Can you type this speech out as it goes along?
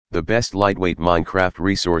The best lightweight Minecraft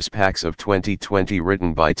resource packs of 2020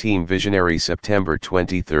 written by Team Visionary September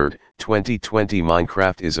 23, 2020.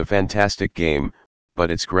 Minecraft is a fantastic game,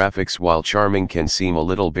 but its graphics, while charming, can seem a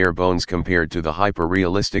little bare bones compared to the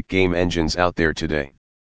hyper-realistic game engines out there today.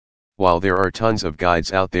 While there are tons of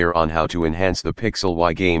guides out there on how to enhance the Pixel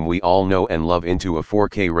Y game we all know and love into a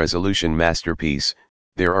 4K resolution masterpiece,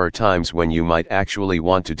 there are times when you might actually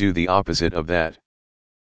want to do the opposite of that.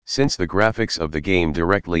 Since the graphics of the game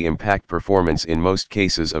directly impact performance in most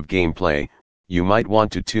cases of gameplay, you might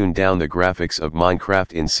want to tune down the graphics of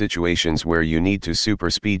Minecraft in situations where you need to super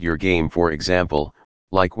speed your game, for example,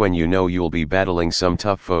 like when you know you'll be battling some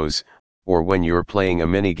tough foes, or when you're playing a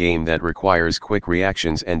mini game that requires quick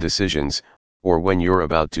reactions and decisions, or when you're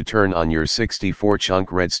about to turn on your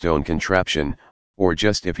 64-chunk redstone contraption, or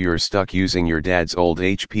just if you're stuck using your dad's old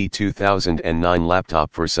HP 2009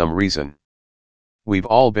 laptop for some reason. We've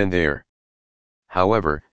all been there.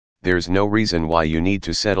 However, there's no reason why you need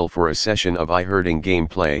to settle for a session of eye-hurting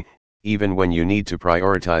gameplay, even when you need to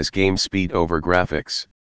prioritize game speed over graphics.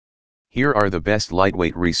 Here are the best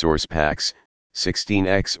lightweight resource packs,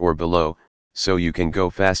 16x or below, so you can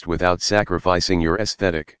go fast without sacrificing your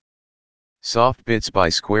aesthetic. Soft Bits by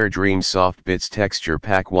Square Dreams. Soft Bits Texture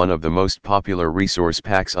Pack, one of the most popular resource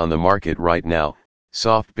packs on the market right now.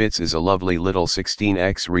 Soft Bits is a lovely little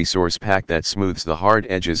 16x resource pack that smooths the hard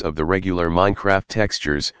edges of the regular Minecraft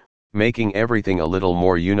textures, making everything a little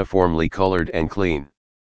more uniformly colored and clean.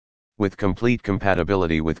 With complete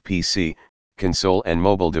compatibility with PC, console and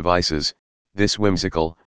mobile devices, this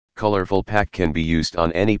whimsical, colorful pack can be used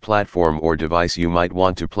on any platform or device you might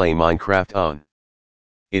want to play Minecraft on.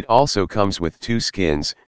 It also comes with 2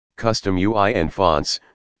 skins, custom UI and fonts,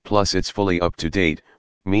 plus it's fully up to date,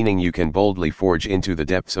 meaning you can boldly forge into the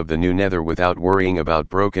depths of the new Nether without worrying about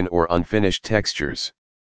broken or unfinished textures.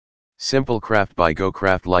 Simple Craft by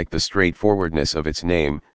GoCraft. Like the straightforwardness of its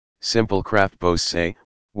name, Simple Craft boasts a,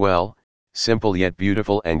 well, simple yet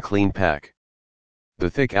beautiful and clean pack. The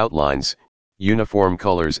thick outlines, uniform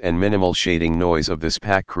colors and minimal shading noise of this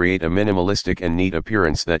pack create a minimalistic and neat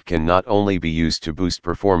appearance that can not only be used to boost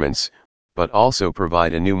performance, but also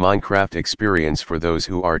provide a new Minecraft experience for those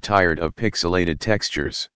who are tired of pixelated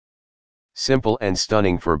textures. Simple and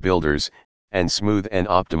stunning for builders, and smooth and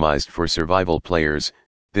optimized for survival players,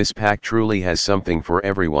 this pack truly has something for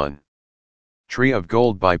everyone. Tree of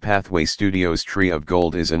Gold by Pathway Studios. Tree of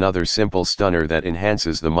Gold is another simple stunner that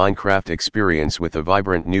enhances the Minecraft experience with a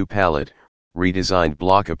vibrant new palette, redesigned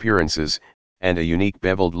block appearances, and a unique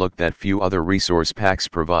beveled look that few other resource packs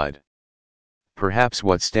provide. Perhaps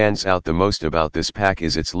what stands out the most about this pack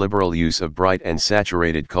is its liberal use of bright and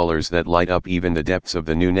saturated colors that light up even the depths of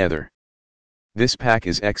the new Nether. This pack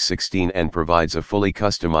is X16 and provides a fully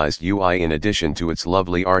customized UI in addition to its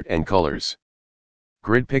lovely art and colors.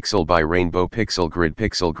 Grid Pixel by Rainbow Pixel. Grid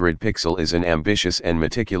Pixel is an ambitious and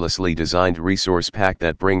meticulously designed resource pack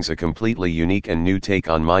that brings a completely unique and new take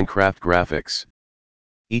on Minecraft graphics.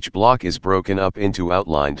 Each block is broken up into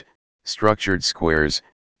outlined, structured squares,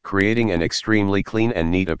 creating an extremely clean and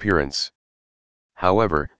neat appearance.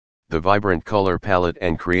 However, the vibrant color palette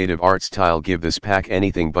and creative art style give this pack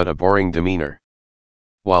anything but a boring demeanor.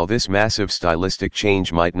 While this massive stylistic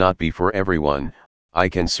change might not be for everyone, I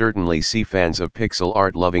can certainly see fans of pixel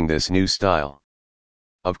art loving this new style.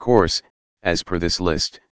 Of course, as per this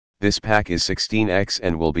list, this pack is 16x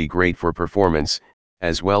and will be great for performance,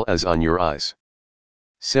 as well as on your eyes.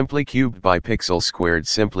 Simply Cubed by Pixel Squared.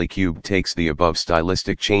 Simply Cubed takes the above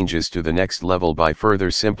stylistic changes to the next level by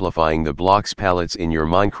further simplifying the blocks palettes in your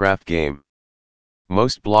Minecraft game.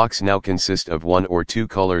 Most blocks now consist of 1 or 2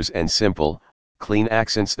 colors and simple, clean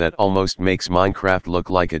accents that almost makes Minecraft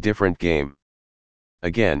look like a different game.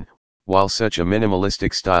 Again, while such a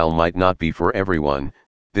minimalistic style might not be for everyone,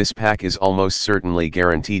 this pack is almost certainly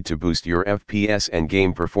guaranteed to boost your FPS and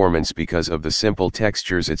game performance because of the simple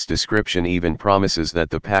textures. Its description even promises that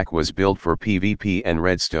the pack was built for PvP and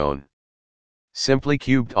redstone. Simply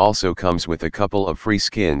Cubed also comes with a couple of free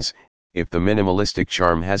skins, if the minimalistic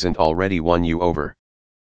charm hasn't already won you over.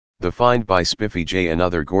 The Find by Spiffy J.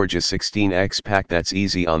 Another gorgeous 16x pack that's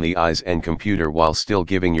easy on the eyes and computer while still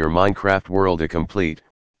giving your Minecraft world a complete,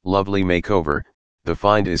 lovely makeover. The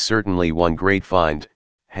Find is certainly one great find.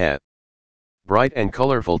 Bright and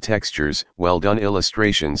colorful textures, well-done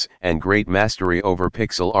illustrations, and great mastery over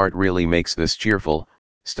pixel art really makes this cheerful,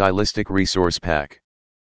 stylistic resource pack.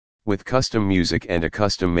 With custom music and a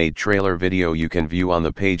custom-made trailer video you can view on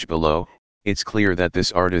the page below, it's clear that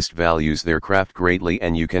this artist values their craft greatly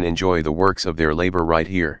and you can enjoy the works of their labor right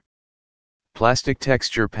here. Plastic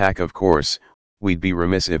Texture Pack. Of course, we'd be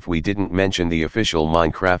remiss if we didn't mention the official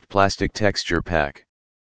Minecraft Plastic Texture Pack.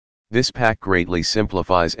 This pack greatly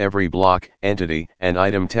simplifies every block, entity, and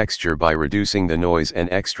item texture by reducing the noise and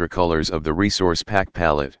extra colors of the resource pack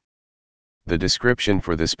palette. The description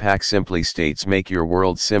for this pack simply states make your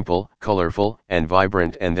world simple, colorful, and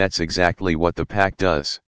vibrant, and that's exactly what the pack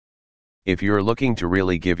does. If you're looking to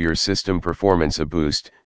really give your system performance a boost,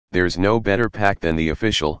 there's no better pack than the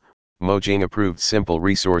official, Mojang approved Simple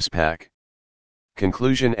Resource Pack.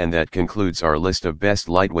 Conclusion. And that concludes our list of best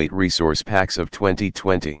lightweight resource packs of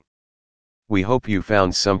 2020. We hope you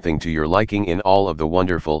found something to your liking in all of the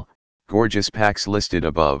wonderful, gorgeous packs listed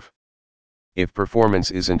above. If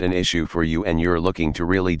performance isn't an issue for you and you're looking to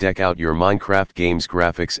really deck out your Minecraft game's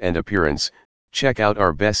graphics and appearance, check out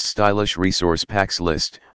our best stylish resource packs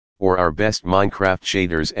list, or our best Minecraft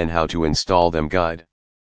shaders and how to install them guide.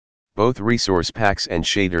 Both resource packs and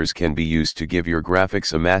shaders can be used to give your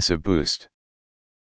graphics a massive boost.